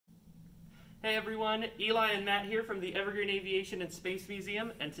Hey everyone, Eli and Matt here from the Evergreen Aviation and Space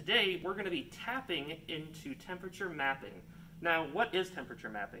Museum, and today we're going to be tapping into temperature mapping. Now, what is temperature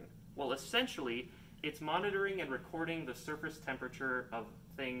mapping? Well, essentially, it's monitoring and recording the surface temperature of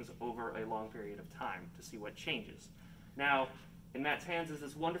things over a long period of time to see what changes. Now, in Matt's hands is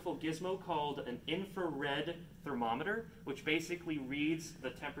this wonderful gizmo called an infrared thermometer, which basically reads the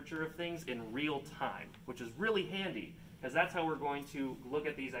temperature of things in real time, which is really handy, because that's how we're going to look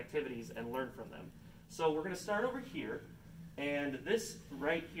at these activities and learn from them. So we're going to start over here, and this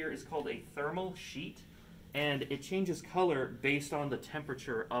right here is called a thermal sheet, and it changes color based on the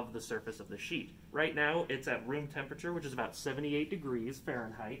temperature of the surface of the sheet. Right now it's at room temperature, which is about 78 degrees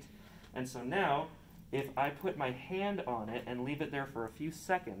Fahrenheit, and so now if I put my hand on it and leave it there for a few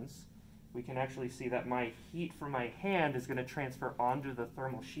seconds, we can actually see that my heat from my hand is going to transfer onto the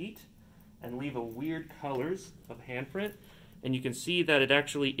thermal sheet and leave a weird colors of handprint, and you can see that it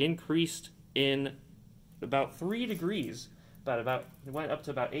actually increased in about 3 degrees, it went up to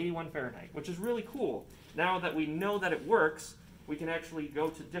about 81 Fahrenheit, which is really cool. Now that we know that it works, we can actually go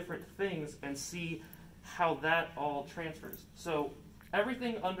to different things and see how that all transfers. So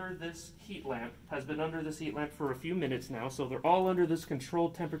everything under this heat lamp has been under this heat lamp for a few minutes now, so they're all under this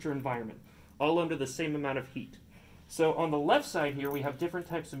controlled temperature environment, all under the same amount of heat. So on the left side here, we have different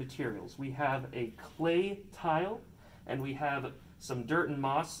types of materials. We have a clay tile, and we have some dirt and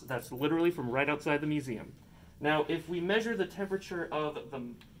moss that's literally from right outside the museum. Now, if we measure the temperature of the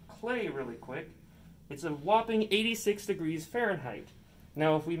clay really quick, it's a whopping 86 degrees Fahrenheit.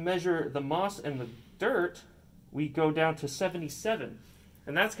 Now, if we measure the moss and the dirt, we go down to 77.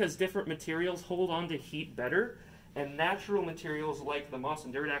 And that's because different materials hold on to heat better, and natural materials like the moss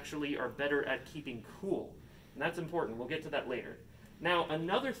and dirt actually are better at keeping cool. And that's important. We'll get to that later. Now,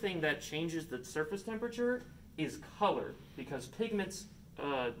 another thing that changes the surface temperature is color, because pigments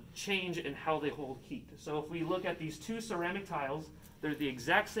change in how they hold heat. So if we look at these two ceramic tiles, they're the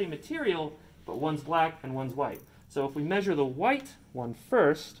exact same material, but one's black and one's white. So if we measure the white one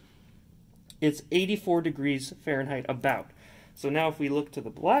first, it's 84 degrees Fahrenheit about. So now if we look to the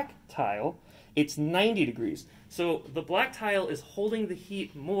black tile, it's 90 degrees. So the black tile is holding the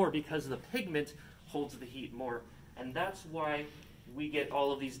heat more because the pigment holds the heat more, and that's why we get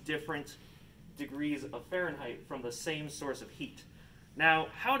all of these different degrees of Fahrenheit from the same source of heat. Now,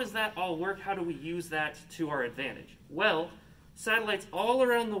 how does that all work? How do we use that to our advantage? Well, satellites all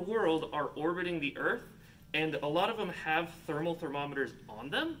around the world are orbiting the Earth, and a lot of them have thermal thermometers on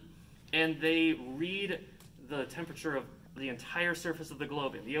them, and they read the temperature of the entire surface of the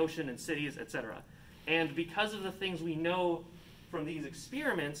globe, in the ocean and cities, etc. And because of the things we know from these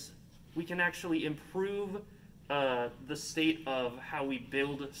experiments, we can actually improve the state of how we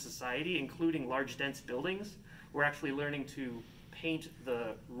build society, including large, dense buildings. We're actually learning to paint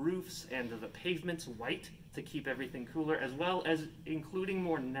the roofs and the pavements white to keep everything cooler, as well as including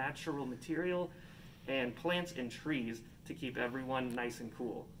more natural material and plants and trees to keep everyone nice and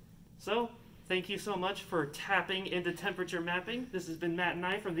cool. So, thank you so much for tapping into temperature mapping. This has been Matt and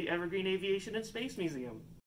I from the Evergreen Aviation and Space Museum.